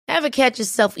Ever catch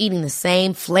yourself eating the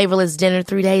same flavorless dinner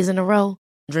 3 days in a row?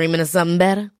 Dreaming of something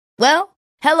better? Well,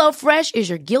 HelloFresh is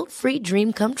your guilt-free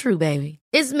dream come true, baby.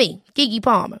 It's me, Keke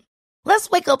Palmer. Let's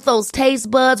wake up those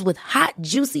taste buds with hot,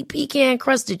 juicy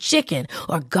pecan-crusted chicken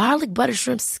or garlic butter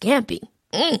shrimp scampi.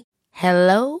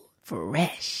 Hello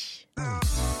Fresh.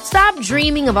 Stop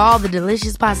dreaming of all the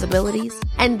delicious possibilities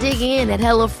and dig in at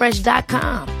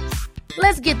HelloFresh.com.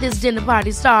 Let's get this dinner party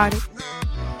started.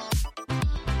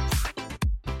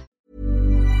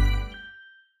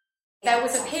 There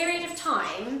was a period of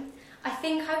time, I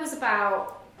think I was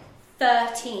about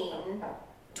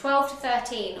 12 to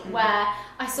 13, where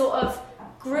I sort of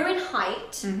grew in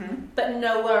height, but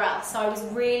nowhere else. So I was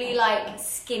really like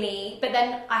skinny, but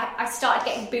then I started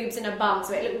getting boobs and a bum,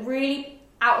 so it looked really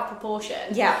out of proportion.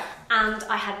 Yeah. And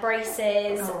I had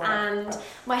braces, and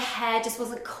my hair just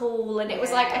wasn't cool, and it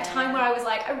was like a time where I was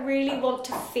like, I really want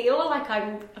to feel like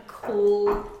I'm a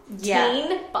cool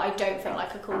teen, but I don't feel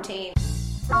like a cool teen.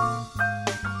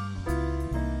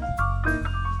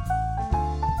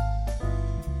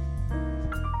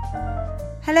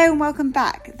 Hello and welcome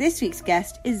back. This week's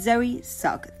guest is Zoe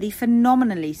Sugg, the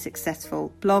phenomenally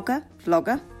successful blogger,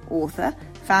 vlogger, author,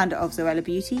 founder of Zoella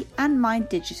Beauty and Mind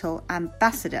Digital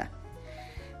ambassador.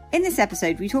 In this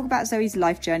episode, we talk about Zoe's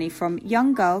life journey from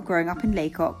young girl growing up in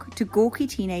Laycock to gawky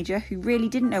teenager who really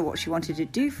didn't know what she wanted to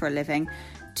do for a living,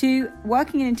 to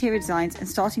working in interior designs and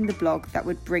starting the blog that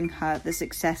would bring her the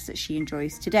success that she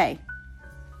enjoys today.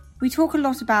 We talk a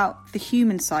lot about the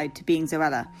human side to being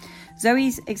Zoella.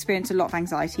 Zoe's experienced a lot of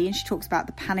anxiety, and she talks about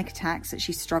the panic attacks that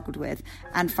she struggled with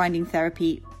and finding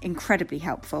therapy incredibly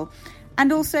helpful.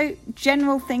 And also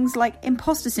general things like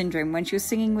imposter syndrome when she was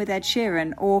singing with Ed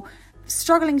Sheeran, or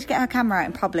struggling to get her camera out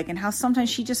in public and how sometimes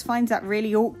she just finds that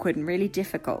really awkward and really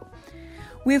difficult.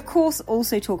 We, of course,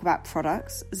 also talk about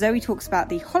products. Zoe talks about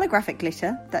the holographic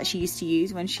glitter that she used to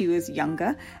use when she was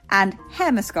younger, and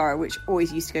hair mascara, which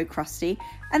always used to go crusty,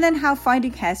 and then how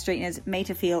finding hair straighteners made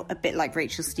her feel a bit like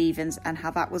Rachel Stevens and how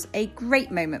that was a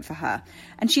great moment for her.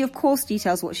 And she, of course,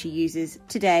 details what she uses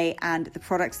today and the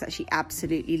products that she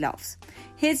absolutely loves.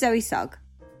 Here's Zoe Sugg.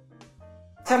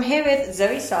 So I'm here with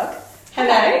Zoe Sugg.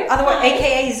 Hello. Otherwise,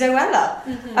 aka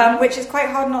Zoella, which is quite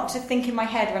hard not to think in my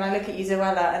head when I look at you,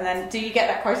 Zoella. And then, do you get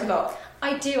that quite a lot?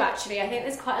 I do, actually. I think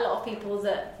there's quite a lot of people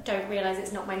that don't realise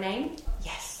it's not my name.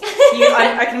 Yes.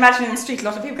 I can imagine in the street a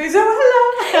lot of people go,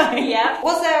 Zoella. Yeah.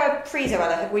 Was there a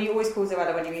pre-Zoella? Were you always called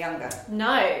Zoella when you were younger?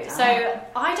 No. So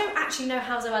I don't actually know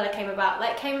how Zoella came about.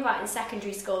 Like, it came about in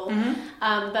secondary school.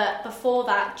 But before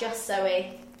that, just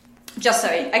Zoe. Just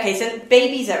Zoe. Okay, so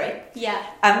baby Zoe.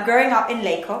 Yeah. Growing up in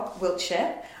Laycock,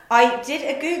 Wiltshire, I did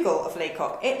a Google of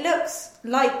Laycock. It looks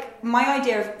like my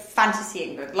idea of fantasy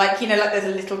England. Like, you know, like there's a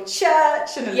little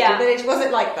church and a little village. Was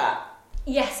it like that?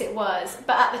 Yes, it was.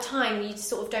 But at the time, you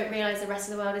sort of don't realise the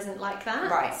rest of the world isn't like that.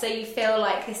 Right. So you feel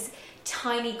like this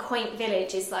tiny, quaint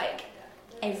village is like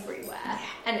everywhere,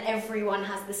 and everyone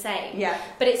has the same. Yeah.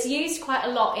 But it's used quite a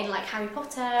lot in like Harry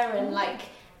Potter and like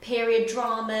period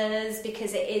dramas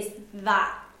because it is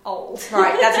that old.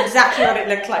 Right, that's exactly what it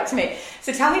looked like to me.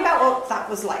 So tell me about what that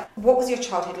was like. What was your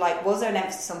childhood like? Was there an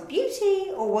emphasis on beauty,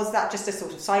 or was that just a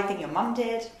sort of side thing your mum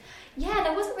did? Yeah,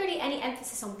 there wasn't really any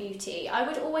emphasis on beauty. I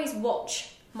would always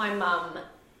watch my mum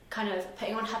kind of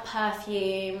putting on her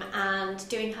perfume and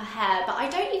doing her hair, but I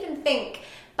don't even think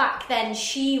back then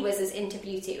she was as into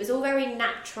beauty. It was all very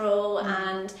natural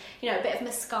and, you know, a bit of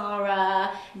mascara,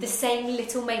 the same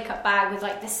little makeup bag with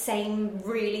like the same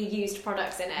really used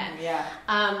products in it. Yeah.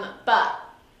 But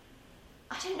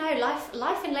I don't know,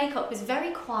 life in Laycock was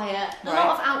very quiet, a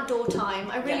lot of outdoor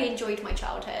time. I really enjoyed my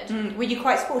childhood. Were you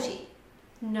quite sporty?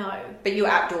 No. But you were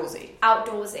outdoorsy?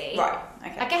 Outdoorsy. Right,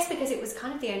 okay. I guess because it was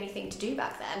kind of the only thing to do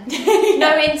back then.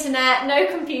 No internet, no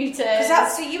computers.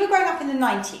 So you were growing up in the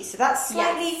 90s, so that's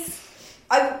slightly...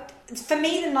 For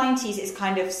me, the 90s is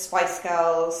kind of Spice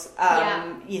Girls,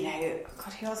 you know,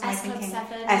 God, who else am I thinking?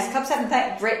 S Club 7,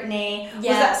 Britney.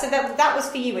 Yeah. So that was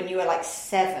for you when you were like 6,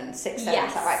 7, is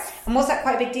that right? And was that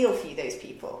quite a big deal for you, those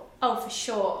people? Oh, for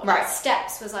sure. Right.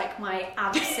 Steps was like my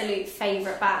absolute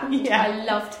favourite band. Yeah. I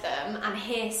loved them. And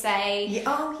Hearsay. Yeah.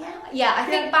 Oh, yeah. Yeah, I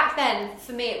think back then,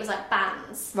 for me, it was like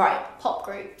bands. Right. Pop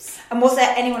groups. And was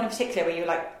there anyone in particular where you were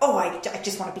like, oh, I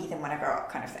just want to be them when I grow up,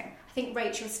 kind of thing? I think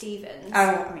Rachel Stevens. Oh,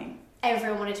 I mean...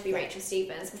 Everyone wanted to be Rachel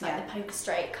Stevens with like the poker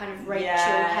straight kind of Rachel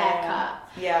haircut.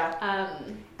 haircut.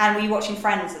 And were you watching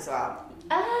Friends as well?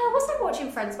 Was I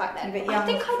watching Friends back then? I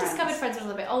think I discovered Friends when I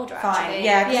was a bit older, actually. Fine,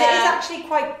 yeah, because it is actually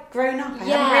quite grown up. I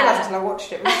hadn't realised until I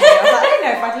watched it recently. I was like, I don't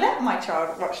know if I'd let my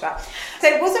child watch that.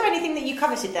 So was there anything that you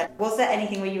coveted then? Was there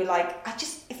anything where you were like,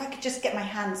 if I could just get my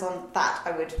hands on that,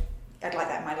 I'd like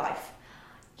that in my life?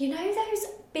 You know those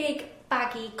big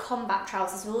baggy combat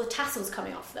trousers with all the tassels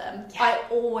coming off them? Yeah. I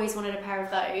always wanted a pair of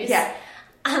those. Yeah.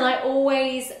 And I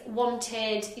always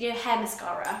wanted, hair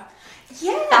mascara.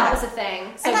 Yeah. That was a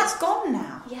thing. So and that's gone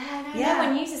now. Yeah, Yeah. no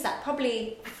one uses that.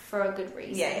 Probably for a good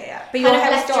reason. Yeah. But your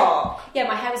hair was dark. Yeah,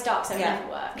 my hair was dark, so it Yeah. never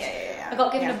worked. Yeah. I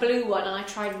got given a blue one, and I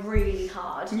tried really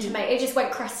hard to make it. Just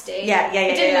went crusty. Yeah.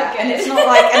 It didn't look good. And it's not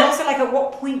like, and also like, at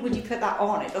what point would you put that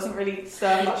on? It doesn't really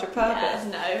serve much a purpose.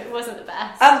 Yeah, no, it wasn't the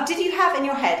best. Did you have in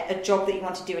your head a job that you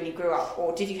wanted to do when you grew up,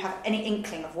 or did you have any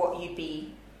inkling of what you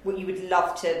would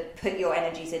love to put your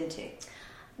energies into?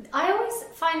 I always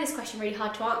find this question really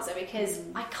hard to answer because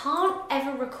I can't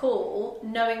ever recall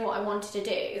knowing what I wanted to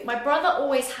do. My brother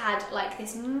always had like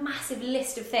this massive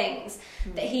list of things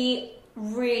that he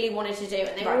really wanted to do,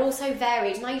 and they were all so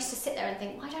varied, and I used to sit there and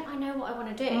think, why don't I know what I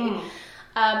want to do?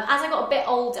 As I got a bit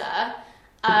older,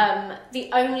 the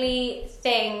only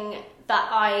thing that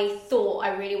I thought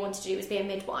I really wanted to do was be a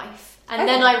midwife. And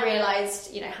then I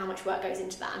realised, how much work goes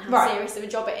into that and how serious of a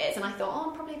job it is. And I thought,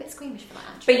 I'm probably a bit squeamish for that,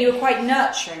 actually. But you were quite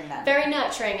nurturing then. Very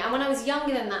nurturing. And when I was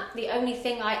younger than that, the only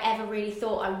thing I ever really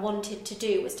thought I wanted to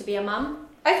do was to be a mum.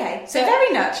 Okay, so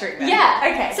very nurturing then. Yeah.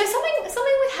 Okay. So something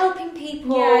with helping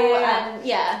people.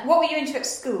 Yeah. What were you into at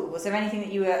school? Was there anything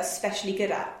that you were especially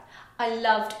good at? I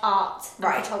loved art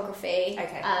and photography.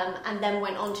 Okay. And then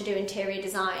went on to do interior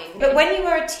design. But when you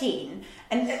were a teen,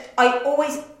 and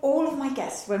all of my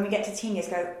guests, when we get to teen years,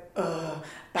 go, ugh,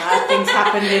 bad things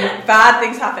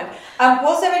happened.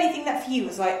 Was there anything that for you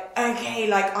was like, okay,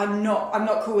 like I'm not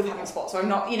cool with having spots, or I'm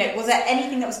not, was there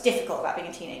anything that was difficult about being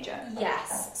a teenager?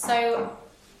 Yes. So,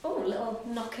 a little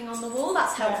knocking on the wall,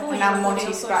 that's helpful. And now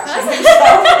Monty scratching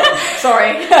himself.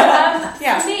 Sorry.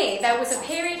 For me, there was a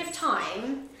period of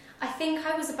time, I think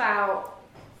I was about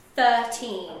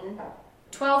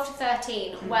 12 to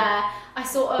 13, where I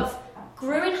sort of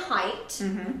grew in height,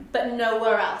 but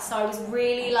nowhere else. So I was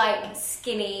really like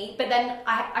skinny, but then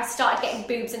I started getting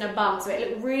boobs and a bum, so it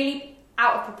looked really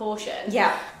out of proportion.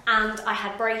 Yeah. And I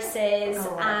had braces,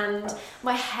 and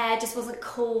my hair just wasn't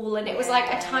cool, and it was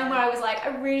like a time where I was like, I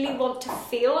really want to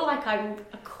feel like I'm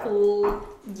a cool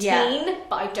teen,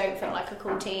 but I don't feel like a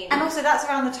cool teen. And also that's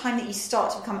around the time that you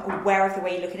start to become aware of the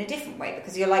way you look in a different way,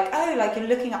 because you're like, you're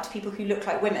looking up to people who look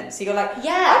like women, so you're like,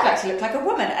 I'd like to look like a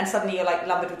woman, and suddenly you're like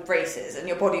lumbered with braces and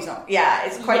your body's not,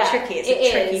 it's quite tricky. It's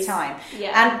a tricky time.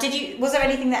 And was there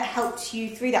anything that helped you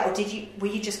through that, or were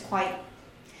you just quite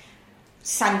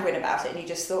sanguine about it and you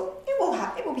just thought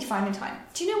it will be fine in time?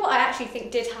 Do you know what I actually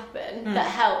think did happen that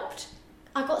helped?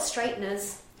 I got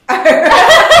straighteners. And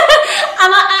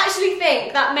I actually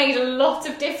think that made a lot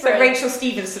of difference. So Rachel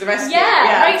Stevens to the rescue.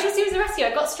 Rachel Stevens to the rescue.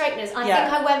 I got straighteners. I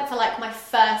think I went for like my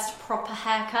first proper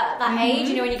haircut at that age.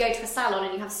 When you go to a salon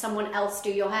and you have someone else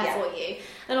do your hair for you,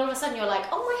 and all of a sudden you're like,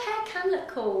 oh, my hair can look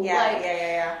cool.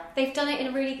 They've done it in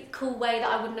a really cool way that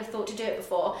I wouldn't have thought to do it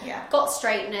before. Got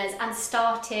straighteners and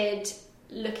started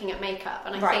looking at makeup,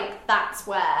 and I think that's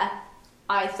where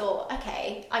I thought,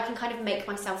 okay, I can kind of make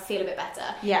myself feel a bit better.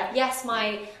 Yes,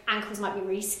 my ankles might be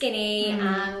really skinny,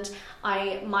 and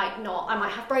I might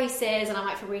have braces, and I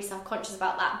might feel really self-conscious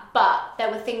about that, but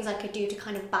there were things I could do to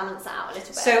kind of balance that out a little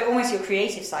bit. So almost your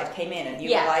creative side came in, and you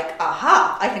were like,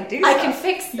 aha, I can do that. I can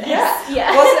fix this.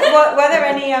 Were there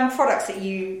any products that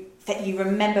you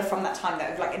remember from that time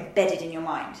that were like embedded in your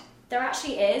mind? There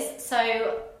actually is.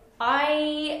 So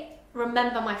I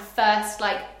remember my first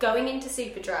going into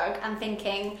Superdrug and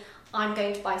thinking, I'm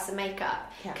going to buy some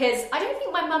makeup, because I don't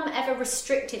think my mum ever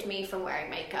restricted me from wearing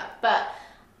makeup, but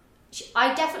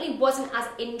I definitely wasn't as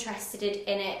interested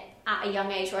in it at a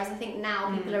young age, whereas I think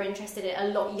now people are interested in it a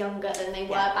lot younger than they were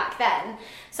back then.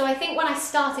 So I think when I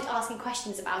started asking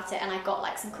questions about it, and I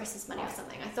got some Christmas money or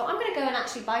something, I thought, I'm going to go and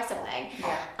actually buy something.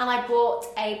 And I bought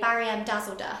a Barry M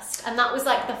Dazzle Dust, and that was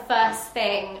the first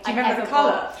thing I ever bought. Do you remember the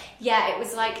colour? Yeah, it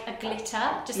was like a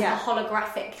glitter, just like a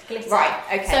holographic glitter. Right,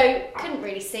 okay. So couldn't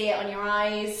really see it on your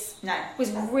eyes. No. It was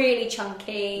really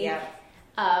chunky. Yeah.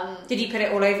 Did you put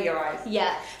it all over your eyes?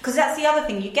 Yeah. Because that's the other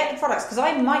thing, you get the products, because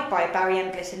I might buy a Barry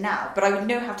M glitter now, but I would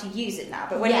know how to use it now.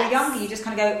 But when you're younger, you just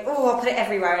kind of go, I'll put it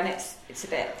everywhere, and it's a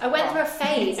bit... I went through a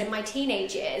phase in my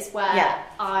teenage years where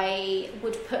I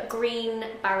would put green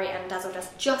Barry M Dazzle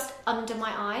Dust just under my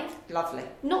eye. Lovely.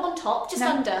 Not on top, just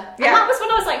under. Yeah. And that was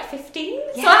when I was 15,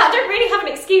 so I don't really have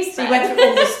an excuse. So you went through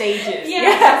all the stages.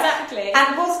 Yeah, exactly.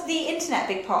 And was the internet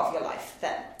a big part of your life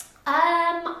then?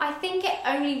 I think it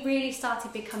only really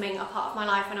started becoming a part of my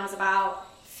life when I was about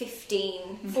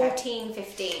 14,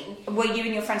 15. Were you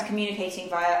and your friends communicating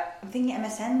via, I'm thinking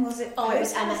MSN, was it? Oh, it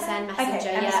was MSN Messenger,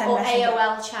 okay, yeah. MSN Or Messenger.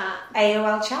 AOL Chat.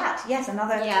 AOL Chat, yes,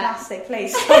 another classic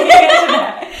place on the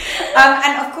internet.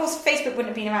 And of course, Facebook wouldn't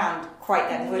have been around quite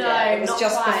then, would it? It was not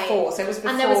just quite. before, so it was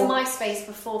before. And there was MySpace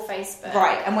before Facebook.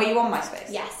 Right, and were you on MySpace?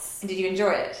 Yes. And did you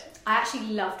enjoy it? I actually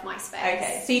loved MySpace.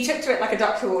 Okay, so you took to it like a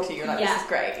duck to water. You were like, this is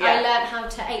great. Yeah. I learned how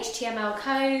to HTML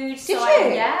code. Did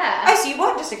you? Yeah. Oh, so you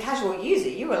weren't just a casual user.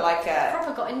 You were like I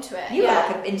proper got into it. You were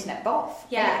like an internet buff.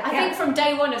 Yeah. I think from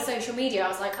day one of social media, I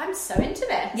was like, I'm so into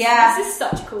this. Yeah. This is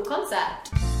such a cool concept.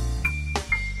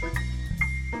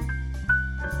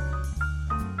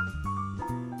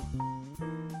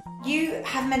 You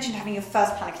have mentioned having your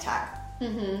first panic attack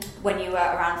when you were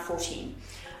around 14.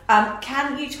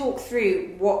 Can you talk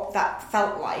through what that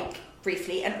felt like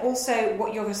briefly, and also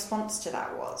what your response to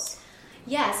that was?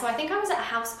 Yeah, so I think I was at a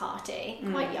house party,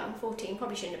 quite young, 14,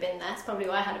 probably shouldn't have been there, it's probably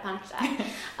why I had a panic attack.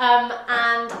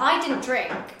 And I didn't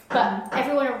drink, but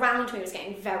everyone around me was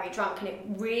getting very drunk, and it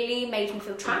really made me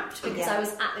feel trapped because I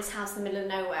was at this house in the middle of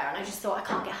nowhere, and I just thought, I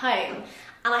can't get home.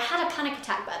 And I had a panic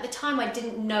attack, but at the time I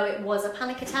didn't know it was a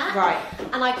panic attack. Right.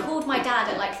 And I called my dad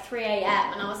at like 3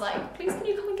 a.m. and I was like, please can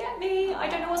you come and get me? I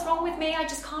don't know what's wrong with me, I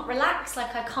just can't relax,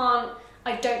 like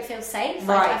I don't feel safe.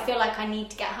 Like, I feel like I need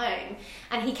to get home.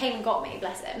 And he came and got me,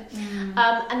 bless him.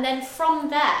 And then from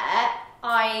there,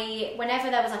 whenever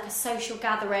there was like a social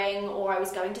gathering or I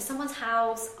was going to someone's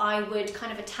house, I would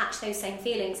kind of attach those same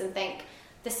feelings and think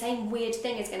the same weird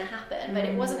thing is going to happen. But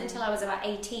it wasn't until I was about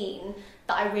 18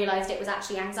 that I realised it was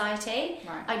actually anxiety.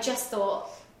 Right. I just thought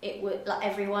it would, like,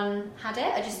 everyone had it.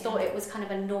 I just thought it was kind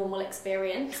of a normal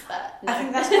experience, but no. I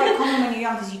think that's quite common when you're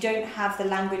young because you don't have the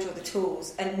language or the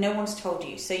tools and no one's told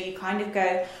you. So you kind of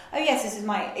go, oh yes, this is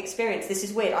my experience, this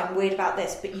is weird, I'm weird about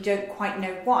this, but you don't quite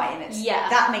know why, and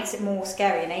that makes it more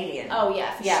scary and alien. Oh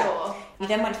yeah, for sure. You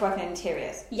then went to work in an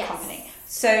interiors company. Yes.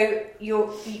 So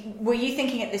were you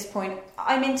thinking at this point,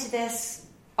 I'm into this,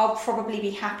 I'll probably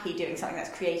be happy doing something that's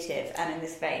creative and in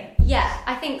this vein? Yeah,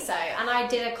 I think so. And I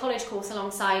did a college course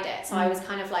alongside it. So I was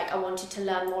kind of like, I wanted to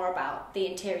learn more about the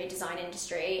interior design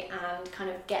industry and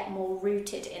kind of get more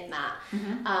rooted in that.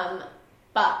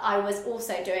 But I was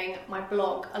also doing my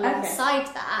blog alongside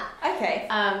that. Okay.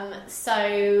 So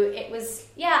it was,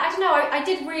 I don't know, I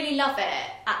did really love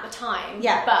it at the time.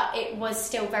 Yeah. But it was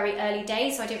still very early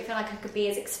days, so I didn't feel like I could be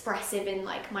as expressive in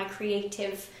like my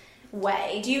creative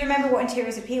way. Do you remember what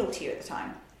interiors appealed to you at the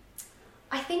time?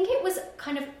 I think it was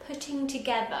kind of putting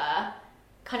together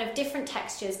kind of different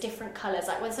textures, different colours.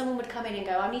 Like when someone would come in and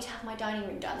go, I need to have my dining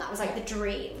room done, that was like the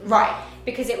dream. Right.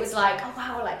 Because it was like, oh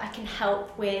wow, like I can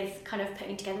help with kind of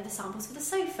putting together the samples for the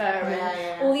sofa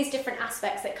and all these different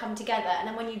aspects that come together. And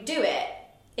then when you do it,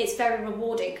 it's very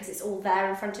rewarding because it's all there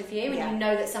in front of you and you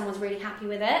know that someone's really happy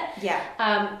with it. Yeah.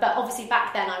 But obviously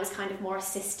back then I was kind of more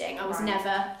assisting. I was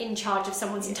never in charge of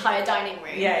someone's entire dining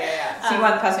room. Yeah. So you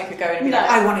weren't the person who could go in and be like,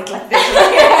 I want it like this.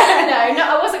 No,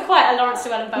 I wasn't quite a Lawrence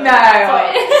Llewellyn Bowen.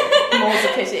 No, more's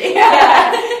a pity.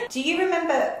 Yeah. Do you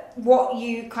remember what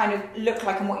you kind of looked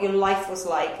like and what your life was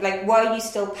like? Like, were you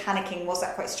still panicking? Was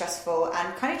that quite stressful?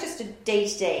 And kind of just a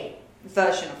day-to-day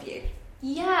version of you?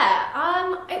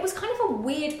 Yeah, it was kind of a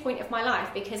weird point of my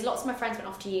life because lots of my friends went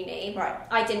off to uni. Right.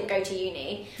 I didn't go to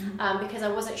uni because I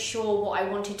wasn't sure what I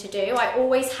wanted to do. I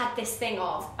always had this thing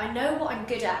of, I know what I'm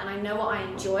good at and I know what I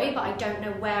enjoy, but I don't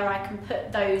know where I can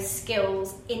put those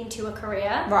skills into a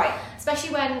career. Right.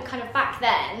 Especially when kind of back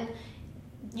then,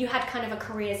 you had kind of a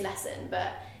careers lesson,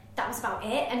 but that was about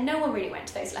it, and no one really went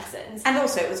to those lessons. And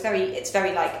also, it's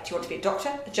very like, do you want to be a doctor,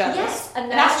 a journalist,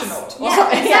 an astronaut? Or yeah,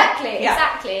 something?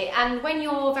 Exactly. And when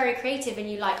you're very creative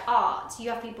and you like art, you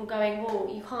have people going,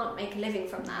 well, you can't make a living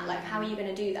from that. Like, how are you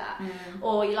going to do that?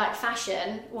 Or you like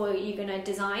fashion, or are you going to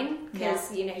design?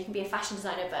 Because, you know, you can be a fashion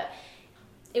designer, but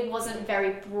it wasn't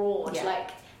very broad. Yeah.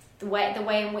 Like, the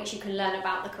way in which you can learn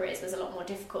about the careers was a lot more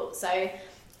difficult. So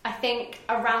I think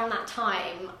around that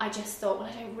time, I just thought, well,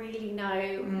 I don't really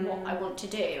know what I want to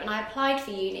do. And I applied for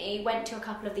uni, went to a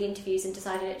couple of the interviews and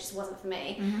decided it just wasn't for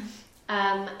me.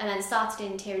 And then started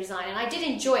in interior design. And I did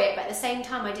enjoy it, but at the same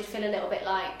time, I did feel a little bit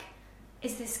like,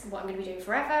 is this what I'm going to be doing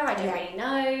forever? I don't really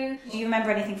know. Do you remember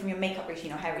anything from your makeup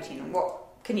routine or hair routine? And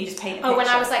what can you just paint a picture? Oh, when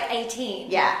I was like 18?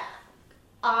 Yeah.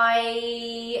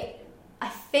 I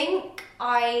think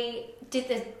I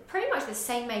did pretty much the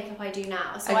same makeup I do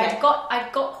now. So I'd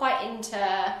got quite into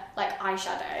like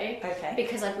eyeshadow. Okay.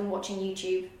 Because I've been watching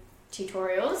YouTube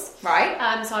tutorials.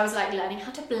 Right. So I was like learning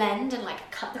how to blend and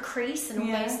like cut the crease and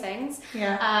all those things.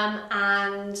 Yeah.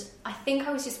 And I think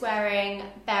I was just wearing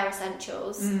Bare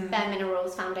Essentials, Bare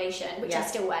Minerals foundation, which I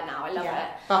still wear now. I love it.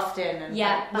 Buffed in.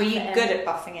 And were you good at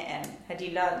buffing it in? Had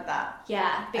you learned that?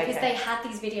 Yeah, because they had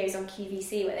these videos on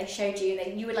QVC where they showed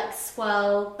you would like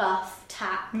swirl, buff,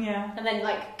 tap, and then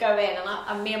like go in.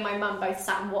 And me and my mum both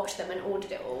sat and watched them and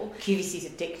ordered it all. QVC's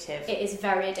addictive. It is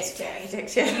very addictive. It's very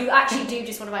addictive. You actually do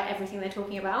just want to buy everything they're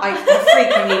talking about. I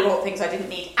frequently bought things I didn't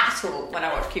need at all when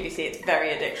I watched QVC. It's very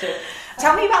addictive.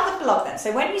 Tell me about the blog then.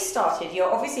 So when you started,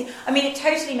 you're obviously, I mean, it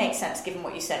totally makes sense given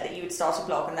what you said, that you would start a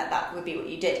blog and that would be what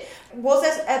you did. Was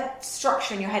there a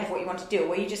structure in your head of what you wanted to do? Or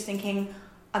were you just thinking,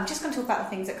 I'm just going to talk about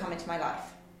the things that come into my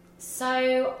life?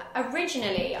 So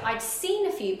originally I'd seen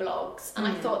a few blogs and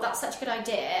I thought that's such a good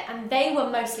idea, and they were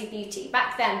mostly beauty.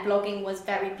 Back then blogging was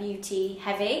very beauty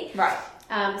heavy. Right.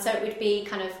 So it would be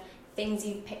kind of things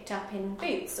you picked up in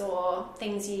Boots or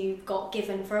things you got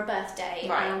given for a birthday,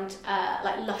 and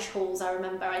like Lush hauls. I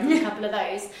remember I did a couple of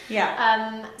those.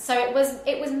 So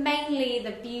it was mainly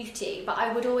the beauty, but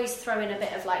I would always throw in a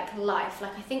bit of like life.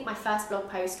 Like I think my first blog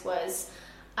post was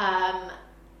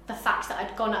the fact that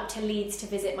I'd gone up to Leeds to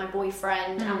visit my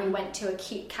boyfriend, and we went to a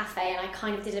cute cafe, and I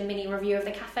kind of did a mini review of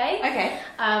the cafe. Okay.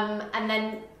 And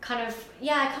then I kind of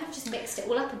just mixed it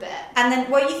all up a bit. And then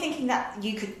were you thinking that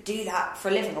you could do that for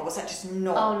a living, or was that just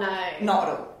not? Oh no. Not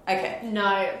at all. Okay.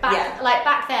 No.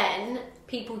 Back then,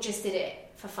 people just did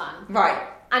it for fun. Right.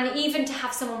 And even to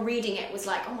have someone reading it was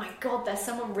like, oh my god, there's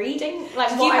someone reading. Like,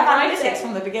 did what you have I analytics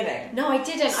from the beginning? No, I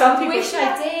didn't. I wish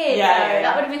I did.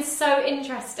 That would have been so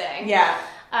interesting. Yeah.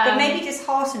 But maybe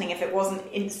disheartening if it wasn't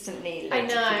instantly I know.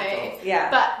 To people. Yeah.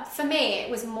 But for me, it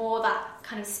was more that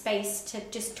kind of space to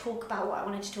just talk about what I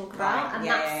wanted to talk about. And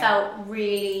that felt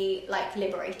really, like,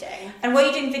 liberating. And were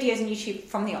you doing videos on YouTube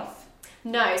from the off?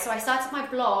 No. So I started my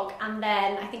blog, and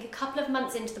then I think a couple of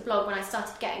months into the blog, when I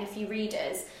started getting a few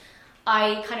readers,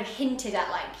 I kind of hinted at,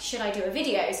 like, should I do a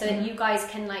video so that you guys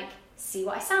can, like, see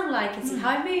what I sound like and see how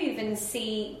I move and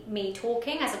see me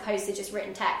talking as opposed to just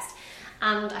written text.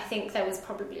 And I think there was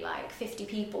probably like 50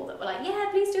 people that were like, yeah,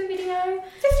 please do a video.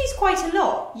 50 is quite a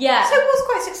lot. Yeah. So it was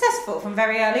quite successful from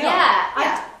very early on.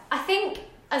 Yeah. I think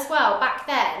as well, back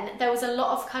then, there was a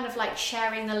lot of kind of like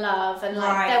sharing the love, and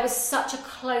like there was such a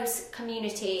close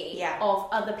community of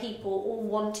other people all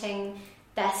wanting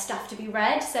their stuff to be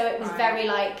read. So it was very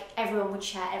like everyone would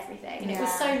share everything, and it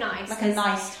was so nice. Like a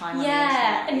nice time on the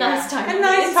internet. A nice time on the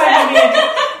internet.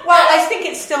 Well, I think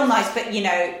it's still nice, but you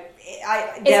know,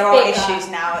 there are issues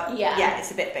now. Yeah,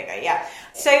 it's a bit bigger. Yeah.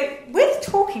 So with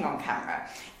talking on camera,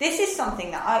 this is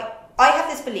something that I have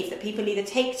this belief that people either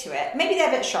take to it, maybe they're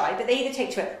a bit shy, but they either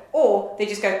take to it or they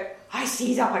just go, I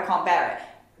seize up, I can't bear it.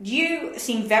 You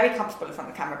seem very comfortable in front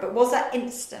of the camera, but was that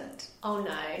instant? Oh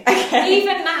no. Okay.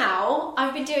 Even now,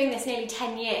 I've been doing this nearly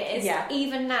 10 years. Yeah.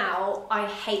 Even now, I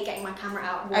hate getting my camera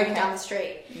out and walking down the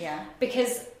street. Yeah.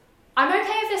 Because I'm okay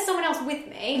if there's someone else with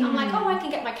me. I'm like, oh, I can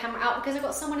get my camera out because I've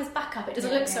got someone as backup. It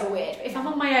doesn't look so weird. But if I'm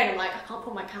on my own, I'm like, I can't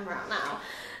pull my camera out now.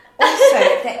 Also,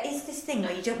 there is this thing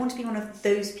where you don't want to be one of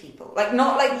those people. Like,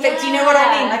 not like, do you know what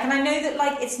I mean? Like, and I know that,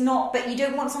 like, it's not, but you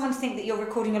don't want someone to think that you're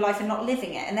recording your life and not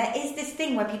living it. And there is this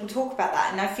thing where people talk about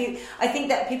that. And I think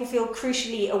that people feel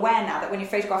crucially aware now that when you're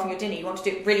photographing your dinner, you want to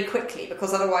do it really quickly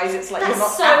because otherwise it's like you're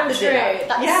not at the dinner.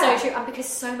 That's so true. And because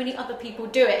so many other people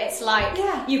do it, it's like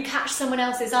you catch someone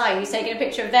else's eye who's taking a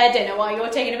picture of their dinner while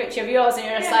you're taking a picture of yours, and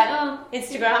you're just like, oh,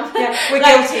 Instagram. Yeah, we're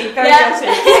guilty. Very guilty.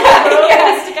 We're all in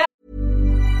this together.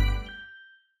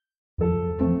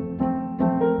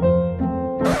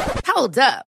 Hold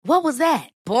up. What was that?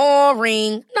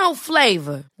 Boring. No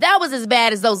flavor. That was as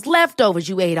bad as those leftovers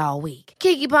you ate all week.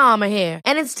 Keke Palmer here.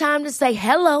 And it's time to say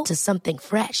hello to something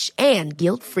fresh and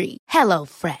guilt-free. Hello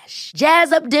Fresh.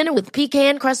 Jazz up dinner with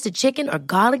pecan-crusted chicken or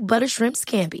garlic butter shrimp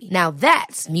scampi. Now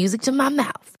that's music to my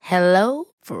mouth. Hello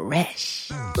Fresh.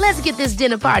 Let's get this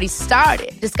dinner party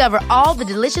started. Discover all the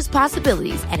delicious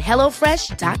possibilities at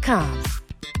HelloFresh.com.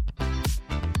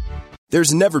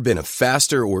 There's never been a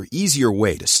faster or easier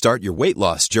way to start your weight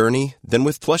loss journey than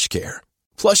with PlushCare.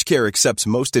 PlushCare accepts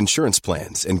most insurance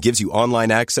plans and gives you online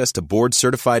access to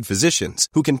board-certified physicians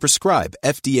who can prescribe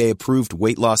FDA-approved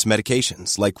weight loss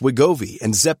medications like Wegovy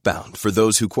and Zepbound for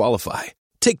those who qualify.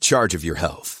 Take charge of your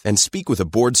health and speak with a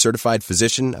board-certified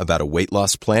physician about a weight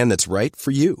loss plan that's right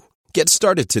for you. Get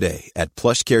started today at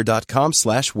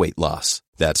plushcare.com/weight-loss.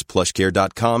 That's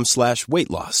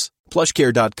plushcare.com/weight-loss.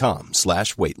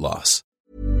 plushcare.com/weight-loss.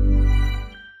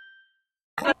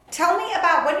 Tell me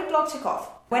about when your blog took off.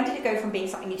 When did it go from being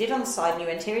something you did on the side, new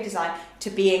interior design, to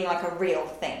being like a real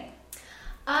thing?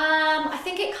 I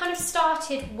think it kind of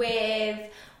started with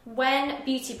when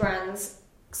beauty brands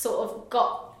sort of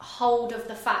got hold of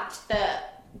the fact that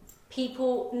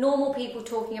normal people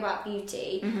talking about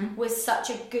beauty was such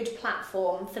a good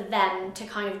platform for them to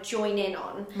kind of join in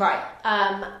on. Right.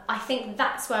 I think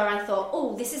that's where I thought,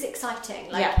 oh, this is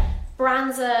exciting. Like,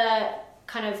 brands are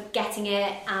kind of getting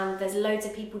it, and there's loads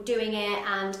of people doing it,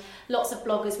 and lots of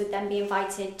bloggers would then be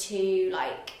invited to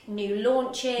like new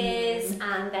launches,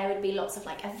 and there would be lots of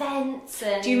like events.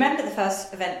 And do you remember the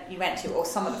first event you went to, or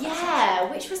some of the first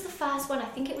ones? Which was the first one? I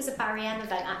think it was a Barry M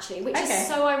event actually, which is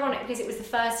so ironic because it was the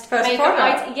first makeup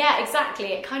product. Yeah,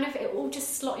 exactly. It all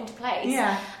just slot into place.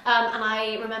 Yeah. And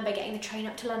I remember getting the train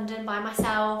up to London by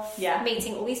myself,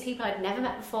 meeting all these people I'd never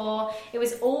met before. It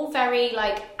was all very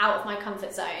like out of my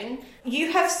comfort zone.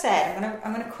 You have said,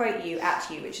 I'm going to quote you at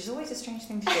you, which is always a strange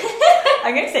thing to do.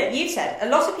 I'm going to say, you said, a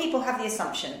lot of people have the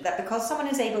assumption that because someone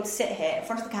is able to sit here in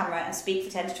front of the camera and speak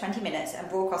for 10 to 20 minutes and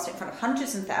broadcast it in front of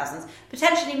hundreds and thousands,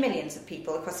 potentially millions of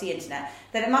people across the internet,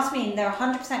 that it must mean they're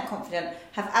 100% confident,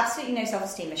 have absolutely no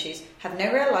self-esteem issues, have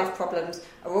no real life problems,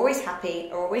 are always happy,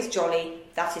 are always jolly.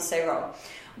 That is so wrong.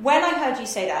 When I heard you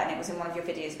say that, and it was in one of your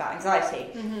videos about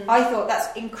anxiety, I thought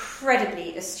that's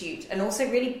incredibly astute and also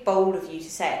really bold of you to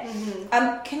say.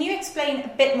 Can you explain a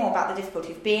bit more about the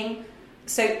difficulty of being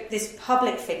this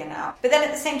public figure now, but then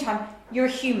at the same time, you're a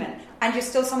human and you're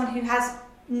still someone who has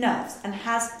nerves and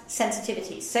has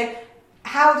sensitivities. So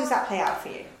how does that play out for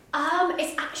you?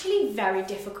 It's actually very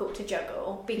difficult to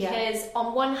juggle because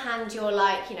on one hand you're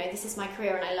like, this is my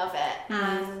career and I love it,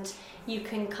 and you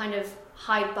can kind of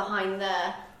hide behind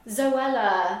the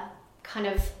Zoella kind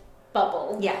of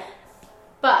bubble. Yeah.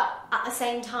 But at the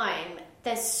same time,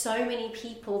 there's so many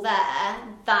people there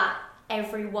that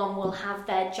everyone will have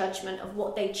their judgment of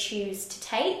what they choose to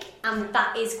take, and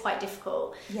that is quite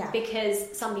difficult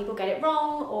because some people get it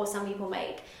wrong, or some people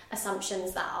make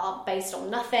assumptions that are based on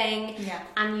nothing,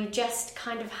 and you just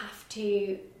kind of have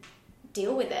to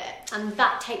deal with it, and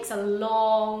that takes a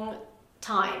long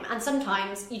time, and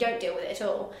sometimes you don't deal with it at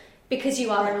all because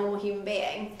you are a normal human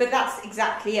being. But that's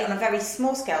exactly it. On a very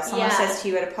small scale, someone says to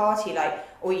you at a party, like,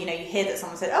 or you hear that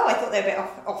someone said, oh, I thought they were a bit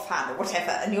offhand or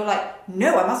whatever, and you're like,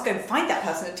 no, I must go and find that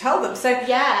person and tell them. So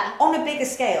on a bigger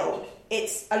scale,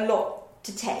 it's a lot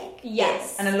to take.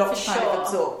 Yes, and a lot to kind of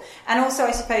absorb. And also,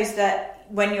 I suppose that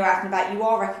when you're out and about, you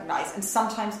are recognised, and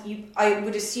sometimes I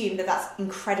would assume that that's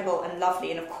incredible and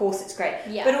lovely, and of course it's great.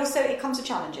 Yeah. But also it comes with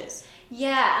challenges.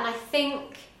 Yeah, and I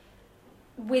think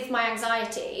with my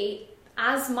anxiety,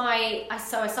 I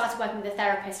started working with a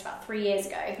therapist about 3 years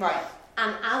ago. Right.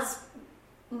 And as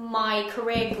my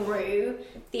career grew,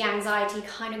 the anxiety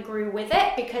kind of grew with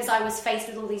it, because I was faced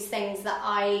with all these things that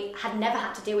I had never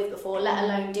had to deal with before, let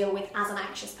alone deal with as an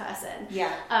anxious person.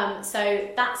 Yeah. So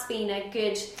that's been a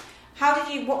good...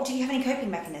 do you have any coping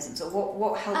mechanisms, or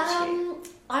what helps you?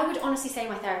 I would honestly say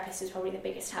my therapist is probably the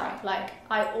biggest help. Right. Like,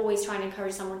 I always try and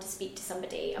encourage someone to speak to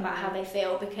somebody about how they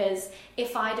feel, because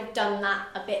if I'd have done that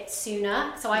a bit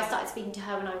sooner, so I started speaking to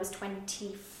her when I was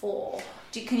 24.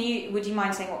 Would you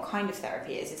mind saying what kind of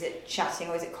therapy it is? Is it chatting,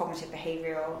 or is it cognitive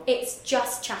behavioural? It's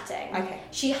just chatting. Okay.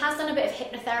 She has done a bit of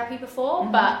hypnotherapy before,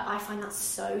 but I find that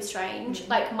so strange.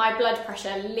 Like, my blood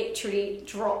pressure literally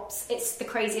drops. It's the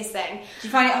craziest thing. Do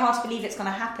you find it hard to believe it's going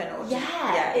to happen? Or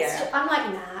I'm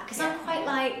like, nah, because I'm quite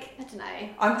like, I don't know.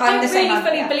 I don't really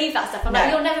fully believe that stuff. I'm like,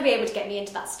 you'll never be able to get me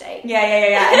into that state. Yeah.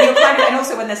 And you're and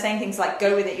also when they're saying things like,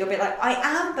 go with it, you'll be like, I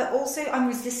am, but also I'm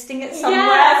resisting it somewhere.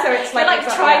 Yeah. So it's like,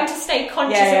 trying to stay conscious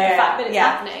of the fact that it's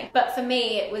happening. But for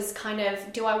me, it was kind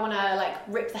of, do I want to like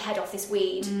rip the head off this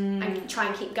weed and try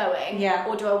and keep going? Yeah.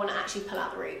 Or do I want to actually pull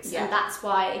out the roots? Yeah. And that's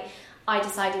why I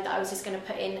decided that I was just going to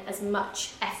put in as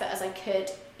much effort as I could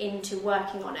into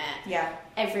working on it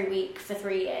every week for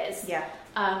 3 years. Yeah.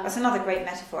 That's another great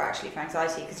metaphor actually for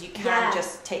anxiety, because you can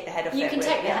just take the head off. You can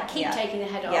keep taking the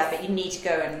head off. Yeah, but you need to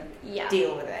go and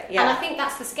deal with it. Yeah. And I think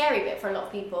that's the scary bit for a lot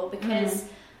of people, because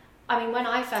I mean, when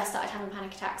I first started having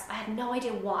panic attacks, I had no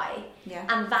idea why. Yeah.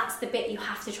 And that's the bit you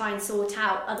have to try and sort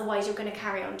out, otherwise you're going to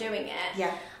carry on doing it.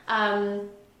 Yeah.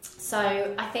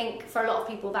 So I think for a lot of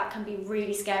people that can be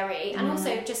really scary, and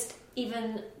also just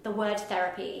even the word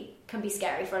therapy can be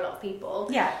scary for a lot of people.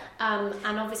 Yeah.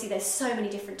 And obviously there's so many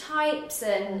different types,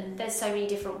 and there's so many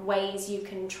different ways you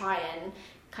can try and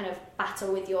kind of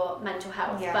battle with your mental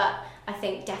health. Yeah. But I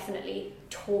think definitely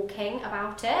talking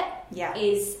about it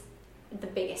is the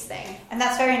biggest thing. And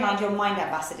that's very in line with your Mind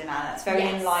Ambassador now. That's very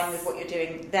in line with what you're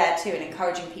doing there too, and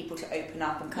encouraging people to open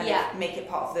up and kind of make it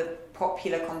part of the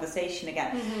popular conversation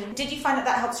again. Did you find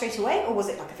that helped straight away, or was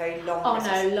it like a very long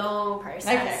process? Oh no, long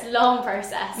process. Okay. Long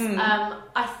process.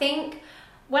 I think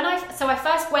when I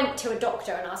first went to a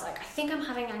doctor and I was like, I think I'm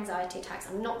having anxiety attacks.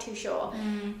 I'm not too sure.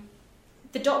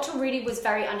 The doctor really was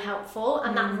very unhelpful,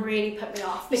 and that really put me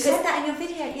off. Because you said that in your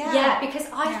video, Yeah, because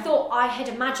I thought I had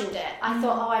imagined it. I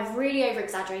thought, I've really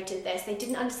over-exaggerated this. They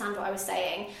didn't understand what I was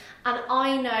saying. And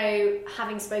I know,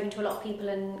 having spoken to a lot of people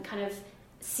and kind of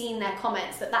seen their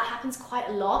comments, that happens quite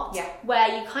a lot, where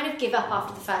you kind of give up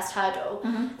after the first hurdle,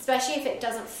 especially if it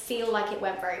doesn't feel like it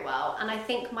went very well. And I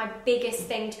think my biggest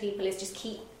thing to people is just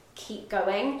keep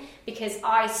going, because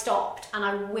I stopped and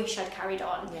I wish I'd carried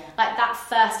on. Like that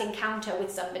first encounter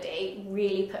with somebody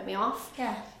really put me off.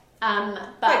 But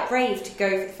quite brave to go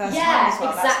for the first time as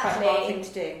well. Exactly. That's quite a hard thing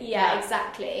to do. Yeah,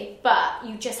 exactly. But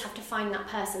you just have to find that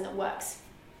person that works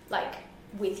like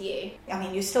with you. I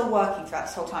mean, you're still working throughout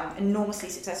this whole time enormously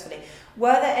successfully.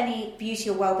 Were there any beauty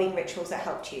or well-being rituals that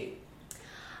helped you?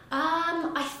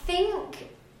 I think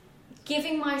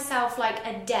giving myself like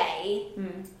a day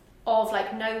of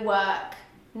like no work,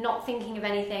 not thinking of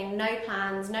anything, no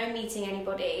plans, no meeting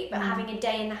anybody, but having a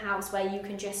day in the house where you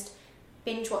can just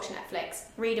binge watch Netflix,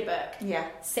 read a book,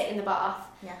 sit in the bath.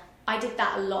 I did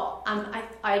that a lot, and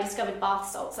I discovered bath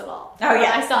salts a lot. Oh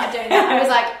yeah, when I started doing that. I was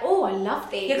like, oh, I love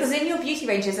these. Yeah, because in your beauty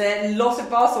range there's a lot of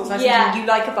bath salts. And I think you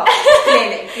like a bath,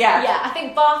 clearly. Yeah, I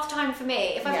think bath time for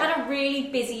me. If I've had a really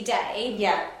busy day,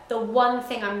 the one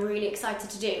thing I'm really excited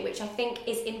to do, which I think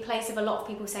is in place of a lot of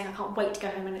people saying I can't wait to go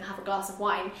home and have a glass of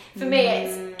wine. For me,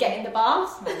 it's get in the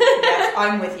bath. Yes,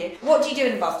 I'm with you. What do you do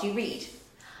in the bath? Do you read?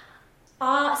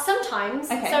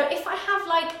 Sometimes. Okay. So if I have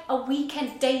like a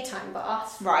weekend daytime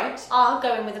bath, I'll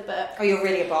go in with a book. Oh, you're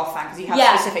really a bath fan because you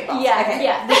have specific baths.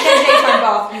 Yeah. Weekend daytime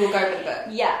bath, you will go with a book.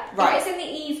 Yeah. Right. If it's in the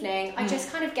evening, I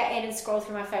just kind of get in and scroll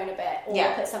through my phone a bit,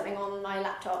 or put something on my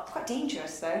laptop. It's quite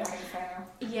dangerous though, having a phone.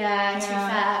 Yeah, to be fair.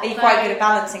 Are you quite good at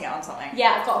balancing it on something?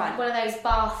 Yeah, I've got one of those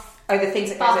bath. Oh, the things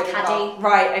that goes over the bath.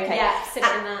 Right. Okay. Yeah, sit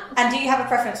in that. And do you have a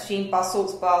preference between bath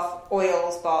salts, bath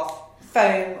oils, bath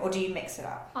foam, or do you mix it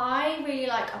up? I really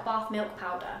like a bath milk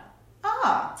powder.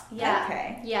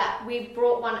 Okay. Yeah, we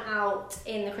brought one out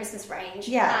in the Christmas range.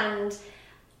 And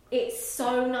it's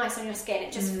so nice on your skin.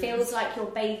 It just feels like you're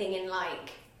bathing in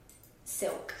like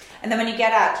silk. And then when you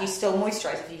get out, do you still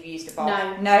moisturise if you've used a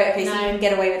bath? No. Okay, so you can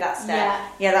get away with that step.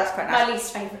 Yeah, that's quite nice. My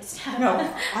least favourite step.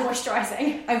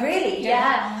 Moisturising. Oh, really?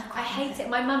 I hate it.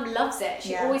 My mum loves it.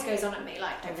 She always goes on at me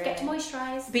like, don't forget to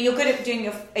moisturise. But you're good at doing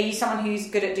are you someone who's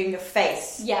good at doing your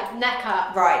face? Yeah, neck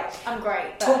up. Right. I'm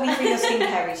great. Talk me through your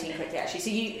skincare routine quickly, actually.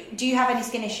 So do you have any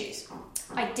skin issues?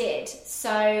 I did. So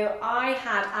I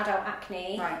had adult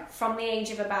acne from the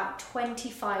age of about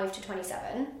 25 to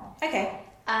 27. Okay.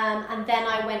 And then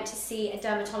I went to see a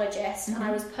dermatologist and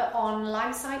I was put on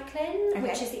Lymecycline,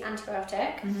 which is the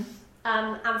antibiotic.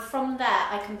 And from there,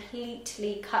 I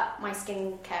completely cut my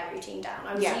skincare routine down.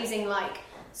 I was using like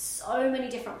so many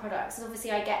different products. And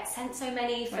obviously I get sent so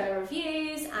many for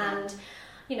reviews and...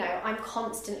 You know, I'm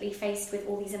constantly faced with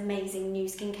all these amazing new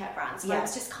skincare brands. So I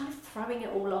was just kind of throwing it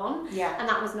all on, and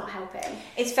that was not helping.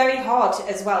 It's very hard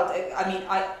as well. I mean,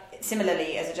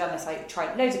 similarly as a journalist, I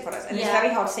tried loads of products, and it's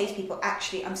very hard to say to people,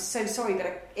 actually, I'm so sorry,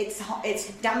 but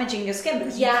it's damaging your skin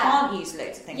because you can't use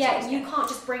loads of things. Yeah, you can't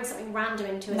just bring something random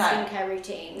into a skincare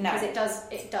routine because it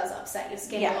does upset your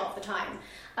skin a lot of the time.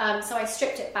 So I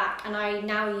stripped it back, and I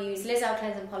now use Liz Earle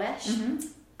Cleanse and Polish.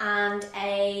 And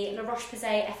a La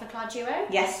Roche-Posay Effaclar Duo.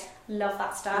 Yes. Love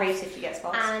that stuff. Great if you get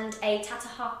spots. And a Tata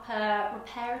Harper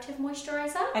Reparative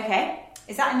Moisturiser. Okay.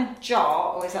 Is that in a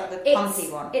jar or is that the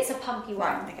pumpy one? It's a pumpy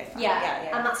one. Right, okay, fine.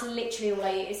 Yeah. And that's literally all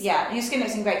I use. Yeah, and your skin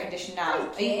looks in great condition now.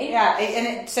 Thank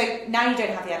you. So now you don't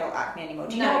have the adult acne anymore.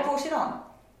 Do you know what brought it on?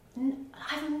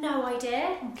 I have no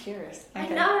idea. I'm curious. Okay.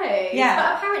 I know. Yeah.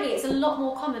 But apparently it's a lot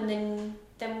more common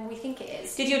than we think it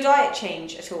is. Did your diet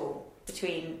change at all?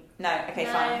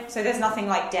 Fine. So there's nothing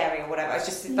like dairy or whatever. I was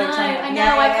just like I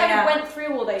kind of went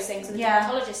through all those things with the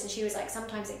dermatologist, and she was like,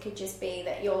 sometimes it could just be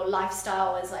that your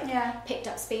lifestyle has like picked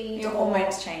up speed. Your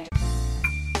hormones change.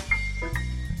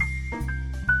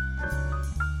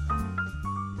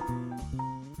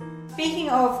 Speaking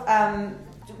of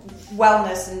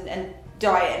wellness and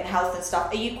diet and health and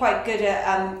stuff, are you quite good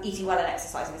at eating well and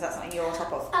exercising? Is that something you're on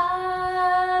top of?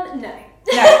 No.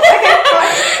 No. Okay,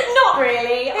 fine. Not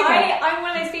really. Okay. I'm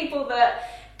one of those people that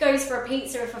goes for a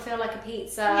pizza if I feel like a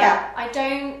pizza. Yeah. I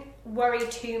don't worry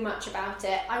too much about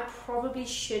it. I probably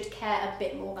should care a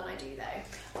bit more than I do though.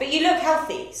 But you look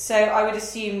healthy, so I would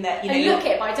assume that I look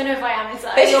it, but I don't know if I am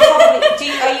inside. But you're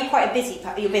probably. Are you quite a busy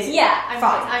person? You're busy. Yeah,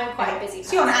 I'm quite a busy person.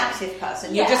 So you're an active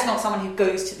person. You're just not someone who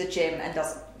goes to the gym and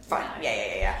doesn't. Fine.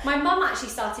 Yeah. My mum actually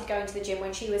started going to the gym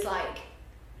when she was like,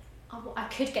 oh, I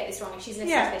could get this wrong. If she's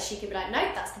listening to this, she could be like, no,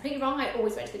 that's completely wrong. I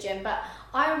always went to the gym. But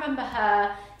I remember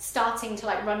her starting to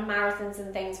like run marathons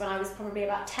and things when I was probably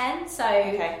about 10. So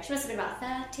she must have been about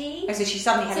 30. Oh, so she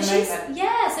suddenly had a moment.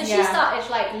 She started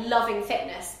like loving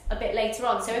fitness a bit later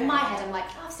on. So in my head, I'm like,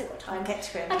 oh, I've still got time. I'll get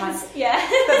to it in I time.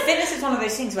 can, But fitness is one of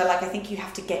those things where like I think you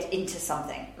have to get into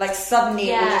something. Like suddenly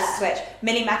it will just switch.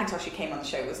 Millie McIntosh, who came on the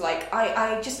show, was like,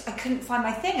 I couldn't find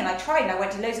my thing, and I tried and I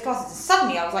went to loads of classes, and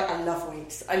suddenly I was like, I love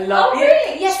weights. I love Oh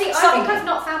really? Yeah, see, I think I've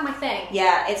not found my thing.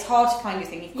 Yeah, it's hard to find your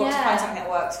thing. You've got to find something that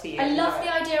works for you. I love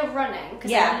the idea of running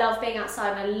because I love being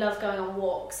outside and I love going on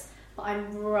walks. But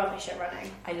I'm rubbish at running.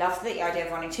 I love the idea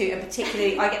of running too, and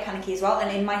particularly I get panicky as well.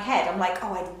 And in my head, I'm like,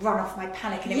 oh, I'd run off my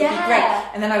panic and it would be great.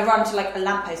 And then I run to like a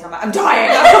lamppost and I'm like, I'm dying.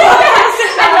 And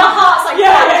your heart's like, your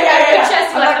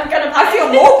chest, I'm gonna panic. I feel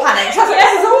more panicked. I was like,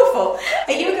 this is awful.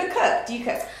 Are you a good cook? Do you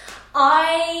cook?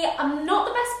 I am not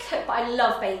the best cook, but I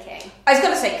love baking. I was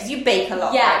going to say, because you bake a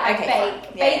lot. Yeah, right? I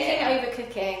bake. Baking over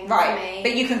cooking for me.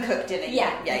 But you can cook dinner.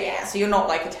 Yeah. So you're not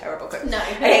like a terrible cook. No.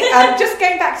 Okay, just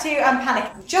going back to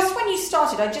panic. Just when you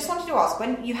started, I just wanted to ask,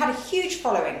 when you had a huge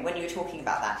following when you were talking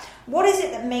about that, what is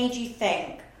it that made you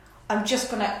think, I'm just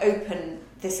going to open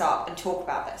this up and talk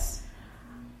about this?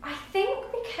 I think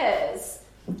because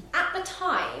at the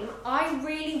time, I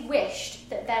really wished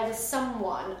that there was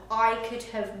someone I could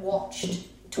have watched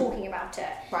talking about it.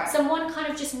 Right. Someone kind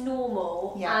of just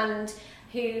normal and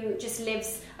who just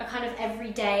lives a kind of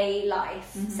everyday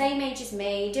life, same age as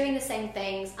me, doing the same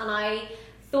things, and I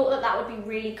thought that would be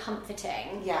really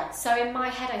comforting. Yeah. So in my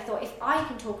head, I thought, if I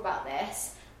can talk about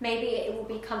this, maybe it will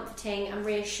be comforting and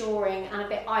reassuring and a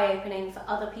bit eye-opening for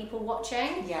other people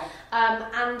watching. Yeah.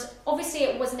 And obviously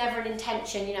it was never an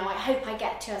intention, you know, I hope I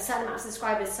get to a certain amount of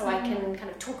subscribers so I can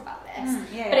kind of talk about this.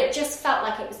 But it just felt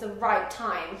like it was the right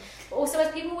time. But also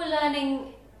as people were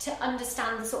learning to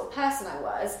understand the sort of person I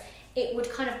was, it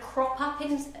would kind of crop up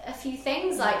in a few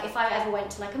things. Like if I ever went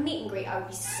to like a meet and greet, I would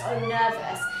be so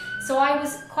nervous. So I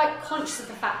was quite conscious of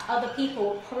the fact other people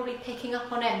were probably picking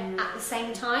up on it at the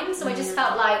same time. So I just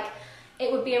felt like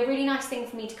it would be a really nice thing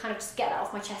for me to kind of just get that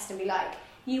off my chest and be like,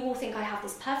 you all think I have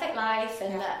this perfect life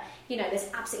and that, you know, there's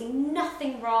absolutely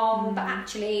nothing wrong, but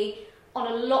actually on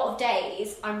a lot of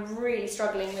days I'm really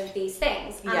struggling with these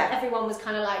things. And everyone was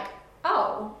kind of like,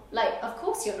 oh, like, of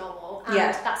course you're normal. And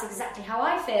that's exactly how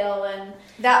I feel. And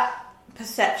that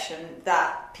perception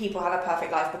that people have a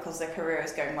perfect life because their career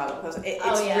is going well, because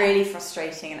it's really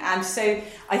frustrating, and so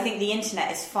I think the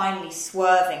internet is finally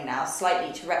swerving now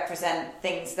slightly to represent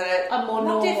things that are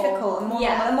more difficult and more normal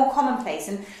and more commonplace,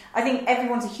 and I think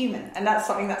everyone's a human, and that's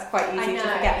something that's quite easy to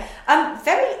forget.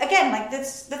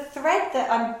 The thread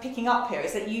that I'm picking up here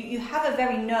is that you have a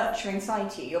very nurturing side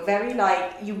to you. You're very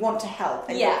like, you want to help,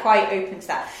 and you're quite open to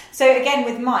that. So again,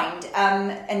 with Mind,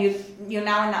 and you're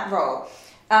now in that role.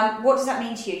 What does that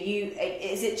mean to you?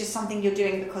 Is it just something you're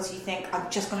doing because you think, I'm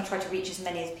just going to try to reach as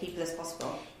many people as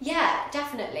possible? Yeah,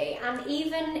 definitely. And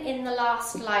even in the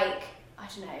last, 5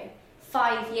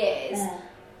 years,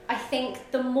 I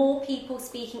think the more people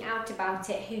speaking out about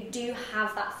it who do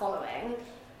have that following,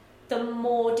 the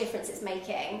more difference it's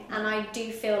making. And I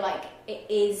do feel like it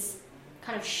is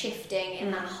kind of shifting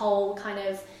in that whole kind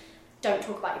of don't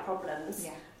talk about your problems.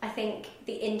 Yeah. I think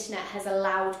the internet has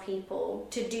allowed people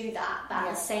to do that, but at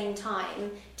the same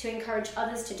time to encourage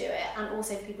others to do it, and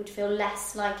also for people to feel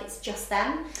less like it's just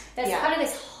them. There's kind of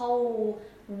this whole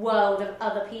world of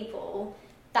other people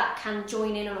that can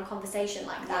join in on a conversation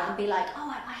like that and be like, oh,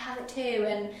 I have it too.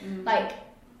 And like,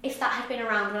 if that had been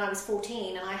around when I was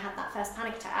 14 and I had that first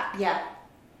panic attack,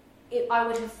 I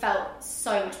would have felt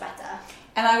so much better.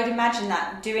 And I would imagine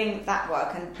that doing that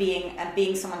work and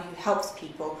being someone who helps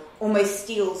people almost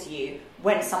steals you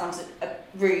when someone's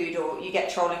rude or you get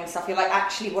trolling and stuff. You're like,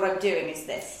 actually, what I'm doing is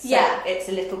this. So it's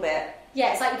a little bit.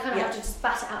 Yeah, it's like you kind of have to just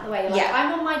bat it out the way. You're like,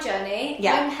 I'm on my journey.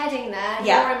 I'm heading there.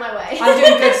 Yeah. You're in my way. I'm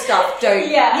doing good stuff. Don't.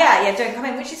 Don't come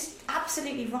in. Which is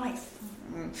absolutely right.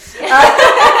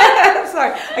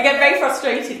 Sorry, I get very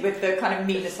frustrated with the kind of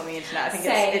meanness on the internet. I think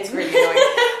it's really annoying.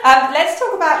 Let's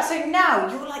talk about, so now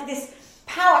you're like this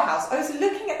powerhouse. I was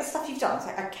looking at the stuff you've done. I was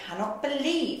like, I cannot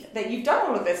believe that you've done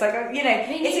all of this. Like, it's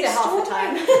extraordinary. Half the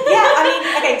time.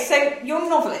 So your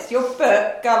novelist, your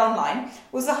book, Girl Online,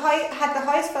 had the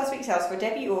highest first week sales for a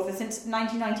debut author since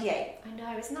 1998. I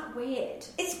know, isn't that weird?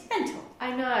 It's mental.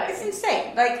 I know. It's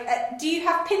insane. Like, do you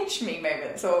have pinch me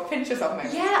moments or pinch yourself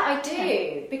moments? Yeah, I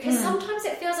do. Because sometimes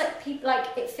it feels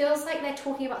like they're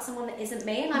talking about someone that isn't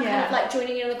me, and I'm kind of like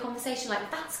joining in on the conversation, like,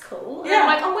 that's cool. And I'm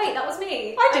like, oh wait, that was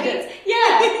me. I did it.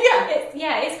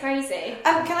 It's crazy.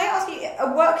 Can I ask you,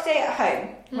 a work day at home,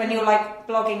 when you're like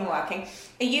blogging and working,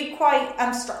 are you quite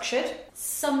structured?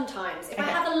 Sometimes. If I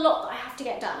Okay. have a lot that I have to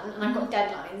get done and I've got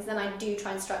deadlines, then I do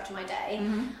try and structure my day.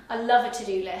 I love a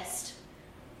to-do list.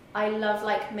 I love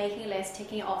like making a list,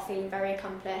 ticking it off, feeling very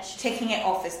accomplished. Ticking it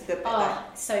off is the good bit Oh, there.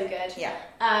 so good. Yeah.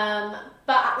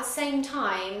 But at the same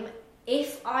time,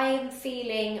 if I am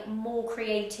feeling more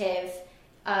creative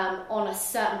on a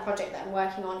certain project that I'm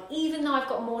working on, even though I've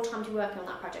got more time to be working on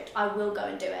that project, I will go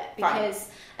and do it. Because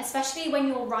especially when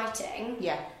you're writing,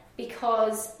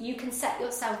 because you can set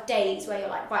yourself days where you're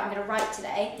like, right, I'm going to write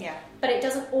today. Yeah. But it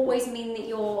doesn't always mean that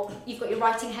you've got your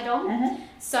writing head on.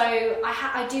 So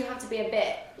I do have to be a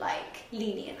bit like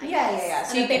lenient, I guess. Yeah.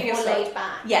 So you give more laid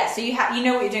back. Yeah, so you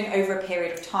know what you're doing over a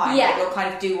period of time. Yeah. Like you'll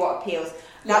kind of do what appeals.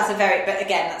 But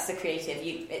again, that's the creative.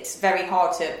 It's very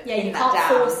hard to pin you that can't down.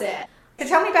 force it. So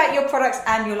tell me about your products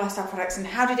and your lifestyle products, and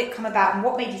how did it come about, and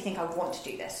what made you think I want to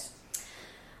do this?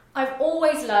 I've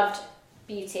always loved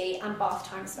beauty and bath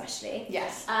time especially.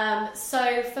 Yes.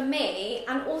 So for me,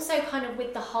 and also kind of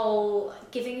with the whole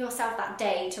giving yourself that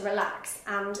day to relax,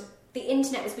 and the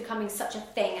internet was becoming such a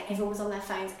thing, everyone was on their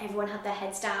phones, everyone had their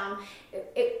heads down,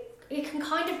 it can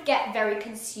kind of get very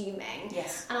consuming.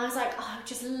 Yes. And I was like, I would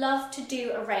just love to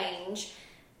do a range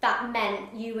that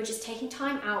meant you were just taking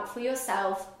time out for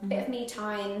yourself, a bit of me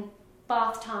time,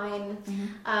 bath time,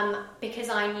 because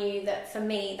I knew that for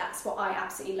me that's what I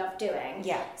absolutely love doing.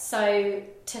 Yeah. So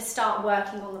to start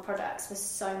working on the products was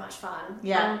so much fun.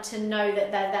 Yeah. And to know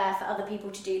that they're there for other people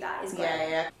to do that is great.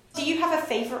 Yeah. Do you have a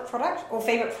favourite product or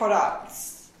favourite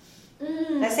products?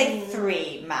 Let's say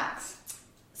 3 max.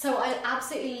 So I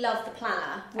absolutely love the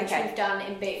planner, which Okay. we've done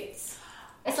in Boots.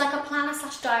 It's like a planner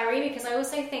 / diary, because I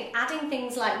also think adding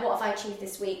things like what have I achieved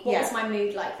this week, what was my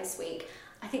mood like this week,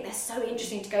 I think they're so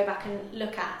interesting to go back and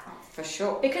look at. Oh, for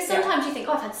sure. Because sometimes you think,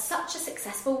 I've had such a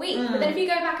successful week, but then if you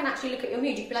go back and actually look at your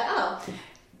mood, you'd be like,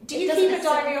 Do you keep a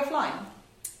diary offline?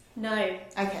 No. Okay.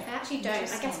 I actually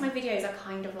don't. I guess my videos are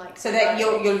kind of like... So that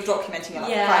you're documenting your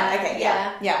life. Yeah. Fine. Okay,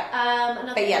 yeah.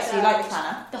 Another But yes, you like the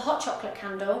planner. The hot chocolate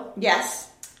candle. Yes.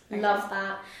 Love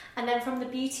that. And then from the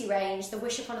beauty range, the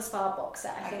Wish Upon a Spa box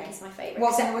set I think is my favourite.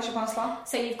 What's in the Wish Upon a Spa?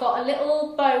 So you've got a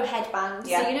little bow headband.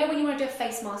 Yeah. So you know when you want to do a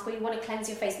face mask or you want to cleanse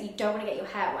your face but you don't want to get your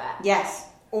hair wet? Yes,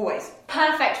 always.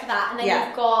 Perfect for that. And then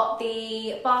you've got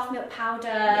the bath milk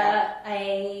powder,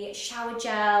 a shower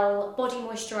gel, body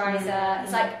moisturiser.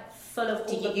 It's like full of all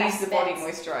the best Do you use the body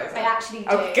bits. moisturiser? I actually do.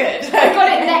 Oh, good. I've got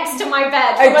it next to my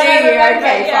bed. Oh, do When I you? remember,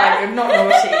 Okay, yeah. fine. You're not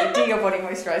naughty. Do your body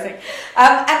moisturising.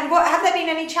 And have there been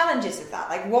any challenges with that?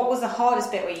 Like, what was the hardest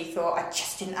bit where you thought, I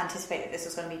just didn't anticipate that this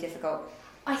was going to be difficult?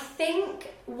 I think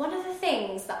one of the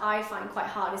things that I find quite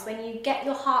hard is when you get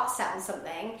your heart set on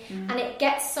something and it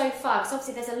gets so far, because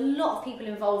obviously there's a lot of people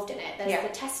involved in it. There's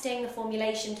the testing, the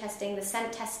formulation testing, the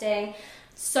scent testing.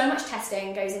 So much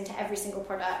testing goes into every single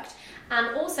product.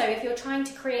 And also, if you're trying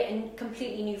to create a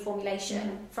completely new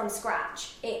formulation from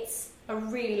scratch, it's a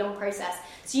really long process.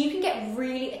 So you can get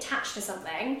really attached to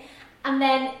something and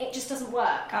then it just doesn't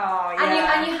work. Oh,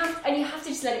 yeah. And you have to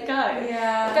just let it go.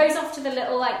 Yeah. It goes off to the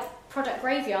little product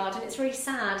graveyard and it's really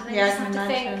sad. And then you just have to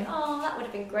think, that would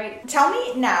have been great. Tell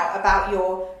me now about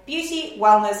your beauty,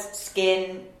 wellness,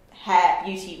 skin, hair,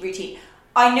 beauty routine.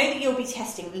 I know that you'll be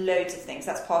testing loads of things.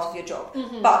 That's part of your job.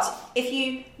 But if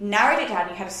you narrowed it down,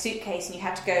 you had a suitcase and you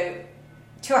had to go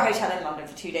to a hotel in London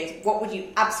for 2 days, what would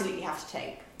you absolutely have to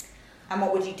take? And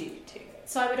what would you do too?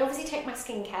 So I would obviously take my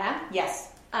skincare.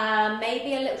 Yes.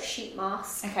 Maybe a little sheet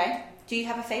mask. Okay. Do you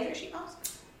have a favourite sheet mask?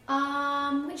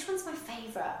 Which one's my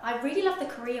favourite? I really love the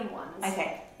Korean ones.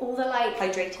 Okay. All the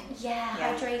Hydrating.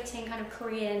 Yeah, hydrating kind of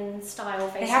Korean style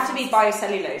face They have to be masks.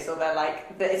 biocellulose, or they're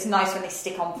but it's nice when they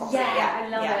stick on properly. Yeah, I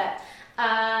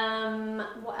love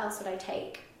it. What else would I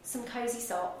take? Some cozy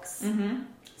socks. Mm-hmm.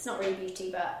 It's not really beauty,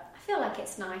 but I feel like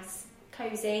it's nice,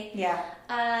 cozy. Yeah.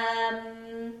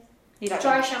 You like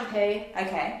dry them? shampoo.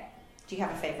 Okay. Do you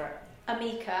have a favourite?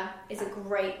 Amika is a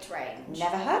great range.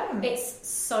 Never heard of them. It's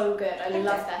so good. I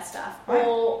love their stuff. Right.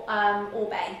 Or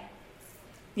Bay.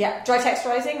 Yeah. Dry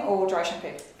texturising or dry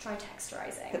shampoo? Dry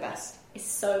texturising. The best. It's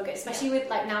so good, especially with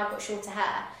now I've got shorter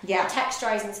hair. Yeah.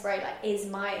 Texturising spray is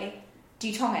my... Do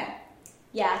you tong it?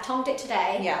 Yeah, I tonged it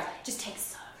today. Yeah. Just takes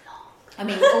so long. I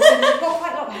mean, also you've got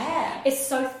quite a lot of hair. It's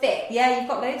so thick. Yeah, you've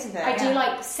got loads of it. I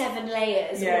do 7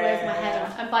 layers all over my head,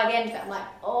 yeah. and by the end of it, I'm like,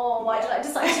 oh, why did I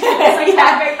decide to do this? I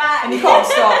can't go back. And you can't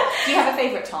stop. Do you have a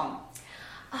favourite tong?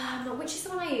 Which is the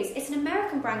one I use? It's an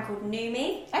American brand called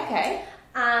Numi, Okay.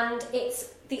 and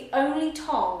it's the only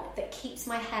tong that keeps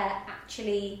my hair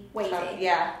actually wavy.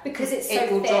 Yeah. Because it's so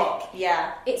it will thick. drop.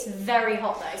 Yeah. It's very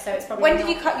hot though, so it's probably When did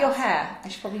not- you cut your hair? I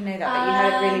should probably know that, but you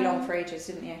had it really long for ages,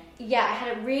 didn't you? Yeah, I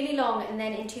had it really long, and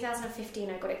then in 2015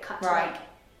 I got it cut Right. to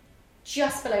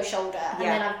just below shoulder, and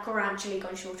then I've gradually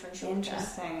gone shorter and shorter.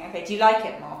 Interesting. Okay, do you like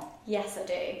it more? Yes, I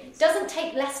do. Doesn't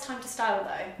take less time to style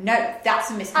though. No,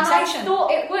 that's a misconception. And I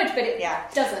thought it would, but it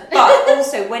doesn't. But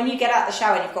also, when you get out of the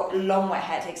shower and you've got long wet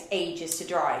hair, it takes ages to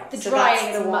dry. The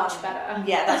drying is much better.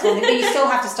 Yeah, that's one thing. But you still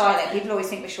have to style it. People always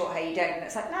think with short hair you don't, and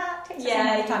it's like, nah, it takes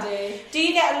time. Do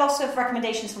you get a lot of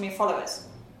recommendations from your followers?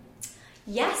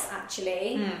 Yes,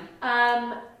 actually.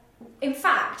 In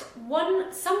fact,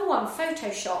 someone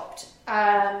photoshopped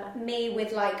me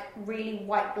with like really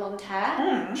white blonde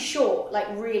hair, short, like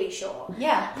really short.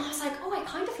 Yeah. And I was like, oh, I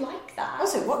kind of like that.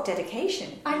 Also, what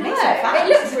dedication. I know. It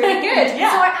looks really good.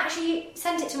 Yeah. So I actually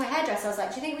sent it to my hairdresser. I was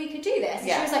like, do you think we could do this? And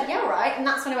she was like, yeah, all right. And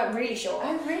that's when I went really short.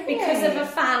 Oh, really? Because of a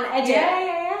fan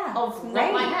edit of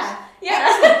not my hair.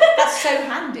 Yeah, that's so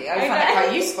handy. I find it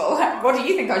quite useful. What do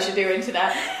you think I should do,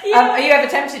 internet? Are you ever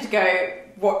tempted to go,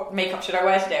 what makeup should I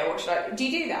wear today, or what should I... Do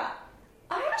you do that?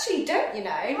 I actually don't, Maybe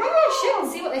I should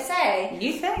and see what they say.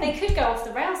 You think? They could go off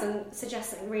the rails and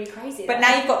suggest something really crazy. But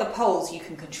now you've got the polls, you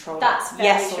can control That's it. very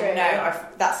yes true. Or no.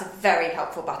 That's a very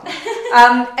helpful button.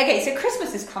 Okay, so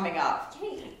Christmas is coming up.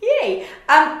 Yay.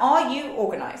 Are you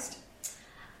organised?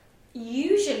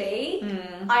 Usually,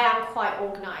 I am quite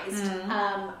organised.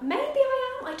 Maybe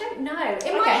I am, I don't know.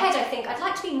 In my head, I think I'd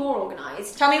like to be more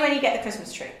organised. Tell me when you get the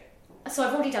Christmas tree. So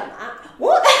I've already done that.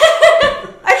 What?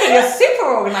 Okay, you're super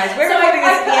organised. We're recording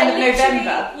this at the end of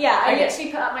November. Yeah, I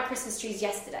literally put up my Christmas trees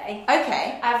yesterday.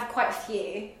 Okay. I have quite a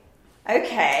few.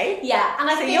 Okay. Yeah, and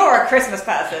I think... So you're a Christmas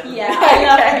person. Yeah, I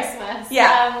love Christmas.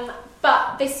 Yeah.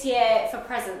 But this year, for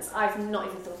presents, I've not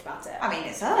even thought about it. I mean,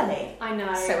 it's early. I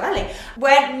know. So early.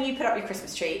 When you put up your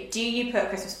Christmas tree, do you put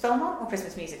Christmas film on or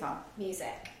Christmas music on?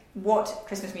 Music. What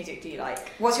Christmas music do you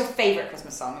like? What's your favourite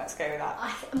Christmas song? Let's go with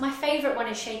that. My favourite one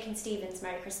is Shakin' Stevens'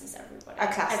 Merry Christmas, Everybody. A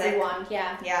classic. Everyone,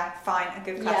 yeah. Yeah, fine. A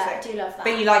good classic. Yeah, I do love that.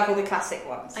 But you like all the classic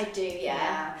ones? I do,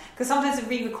 yeah. Because sometimes the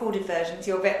re-recorded versions,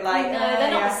 you're a bit like... No,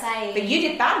 they're not the same. But you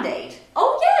did Band-Aid.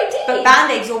 Oh, yeah, I did. But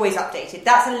Band-Aid's always updated.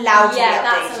 That's allowed to be updated.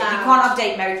 That's allowed. You can't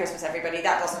update Merry Christmas, Everybody.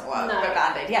 That doesn't work. No. But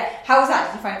Band-Aid, yeah. How was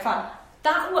that? Did you find it fun?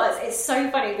 It's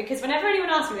so funny because whenever anyone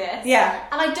asks me this... Yeah.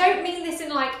 And I don't mean this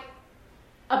in like...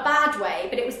 a bad way,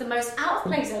 but it was the most out of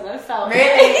place I've ever felt.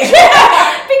 Really?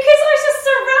 Because I was just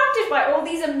surrounded by all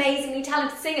these amazingly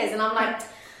talented singers, and I'm like,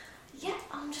 yeah,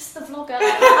 I'm just the vlogger.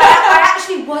 I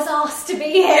actually was asked to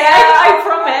be here. I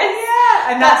promise.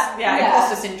 Yeah, and that's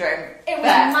imposter syndrome. It was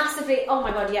massively. Oh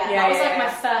my god, that was like my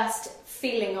first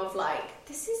feeling of like,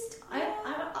 this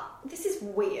is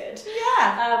weird.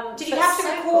 Yeah. Did you have to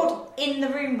record in the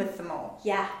room with them all?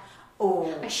 Yeah.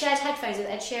 Oh. I shared headphones with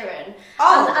Ed Sheeran.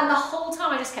 Oh. And the whole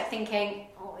time I just kept thinking,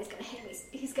 oh, he's going to hear me.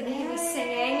 He's going to hear me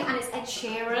singing, and it's Ed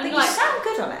Sheeran. But you sound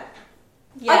good on it.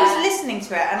 Yeah. I was listening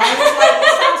to it, and I was like,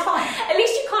 this sounds fine. At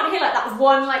least you can't hear like that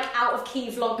one like out of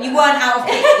key vlogger. You weren't out of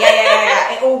key.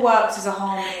 Yeah. It all works as a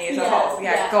harmony, as a whole.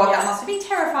 Yeah. God, that must have been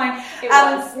terrifying.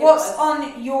 What's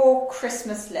on your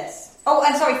Christmas list? Oh,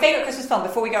 and sorry, favourite Christmas film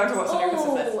before we go into what's on your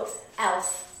Christmas list.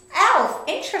 Elf. Elf,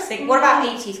 interesting. What about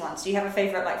 80s ones? Do you have a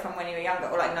favourite like from when you were younger,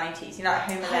 or like 90s? You know, like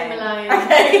Home Alone. Home Alone.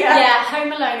 Okay, yeah,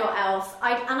 Home Alone or Elf.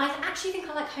 I actually think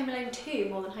I like Home Alone 2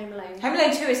 more than Home Alone. Home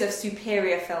Alone 2 is a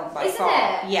superior film by far.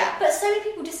 Isn't it? Yeah. But so many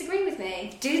people disagree with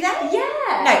me. Do they?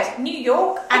 Yeah. No, it's New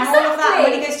York and all of that.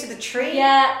 When he goes to the tree.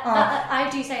 Yeah, I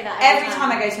do say that every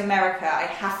time I go to America, I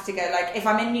have to go. Like if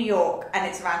I'm in New York and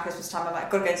it's around Christmas time, I'm like,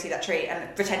 I've got to go and see that tree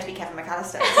and pretend to be Kevin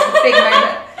McAllister. It's like a big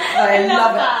moment. I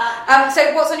love it.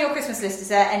 So, what's on your Christmas list? Is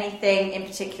there anything in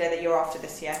particular that you're after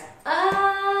this year?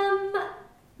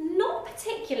 Not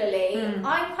particularly.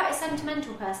 I'm quite a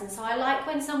sentimental person, so I like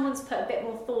when someone's put a bit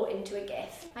more thought into a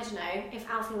gift. I don't know, if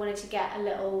Alfie wanted to get a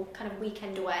little kind of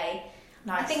weekend away.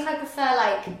 Nice. I think I prefer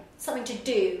like something to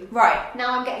do. Right.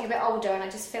 Now I'm getting a bit older and I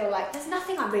just feel like there's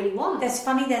nothing I really want. There's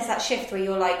that shift where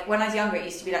you're like, when I was younger it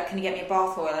used to be like, can you get me a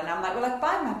bath oil? And I'm like, well, like,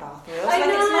 buy my bath oils. I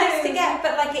know. It's nice to get,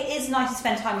 but like it is nice to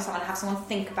spend time with someone and have someone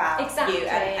think about you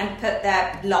and put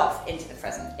their love into the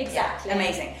present. Exactly. Yeah,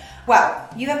 amazing. Well,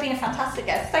 you have been a fantastic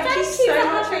guest. Thank you so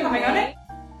much for coming on it.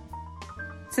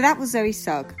 So that was Zoe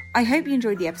Sugg. I hope you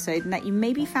enjoyed the episode and that you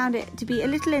maybe found it to be a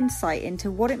little insight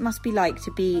into what it must be like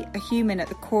to be a human at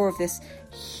the core of this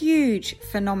huge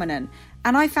phenomenon.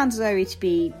 And I found Zoe to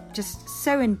be just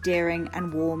so endearing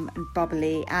and warm and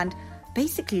bubbly and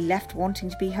basically left wanting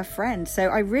to be her friend. So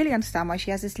I really understand why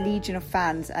she has this legion of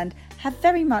fans and have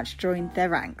very much joined their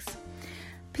ranks.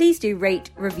 Please do rate,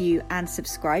 review and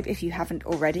subscribe if you haven't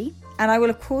already. And I will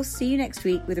of course see you next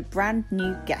week with a brand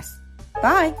new guest.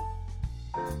 Bye!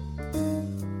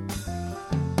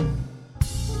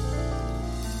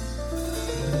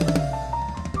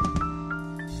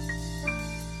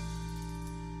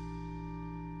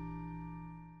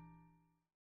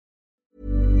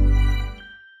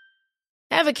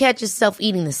 Ever catch yourself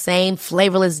eating the same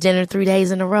flavorless dinner 3 days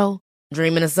in a row?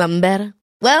 Dreaming of something better?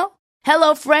 Well,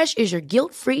 HelloFresh is your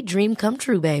guilt-free dream come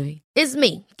true, baby. It's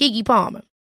me, Keke Palmer.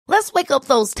 Let's wake up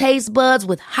those taste buds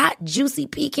with hot, juicy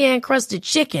pecan-crusted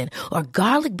chicken or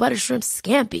garlic butter shrimp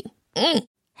scampi.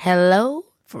 Hello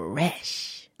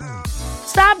Fresh.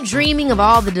 Stop dreaming of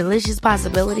all the delicious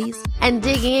possibilities and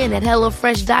dig in at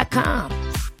HelloFresh.com.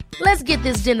 Let's get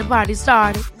this dinner party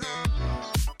started.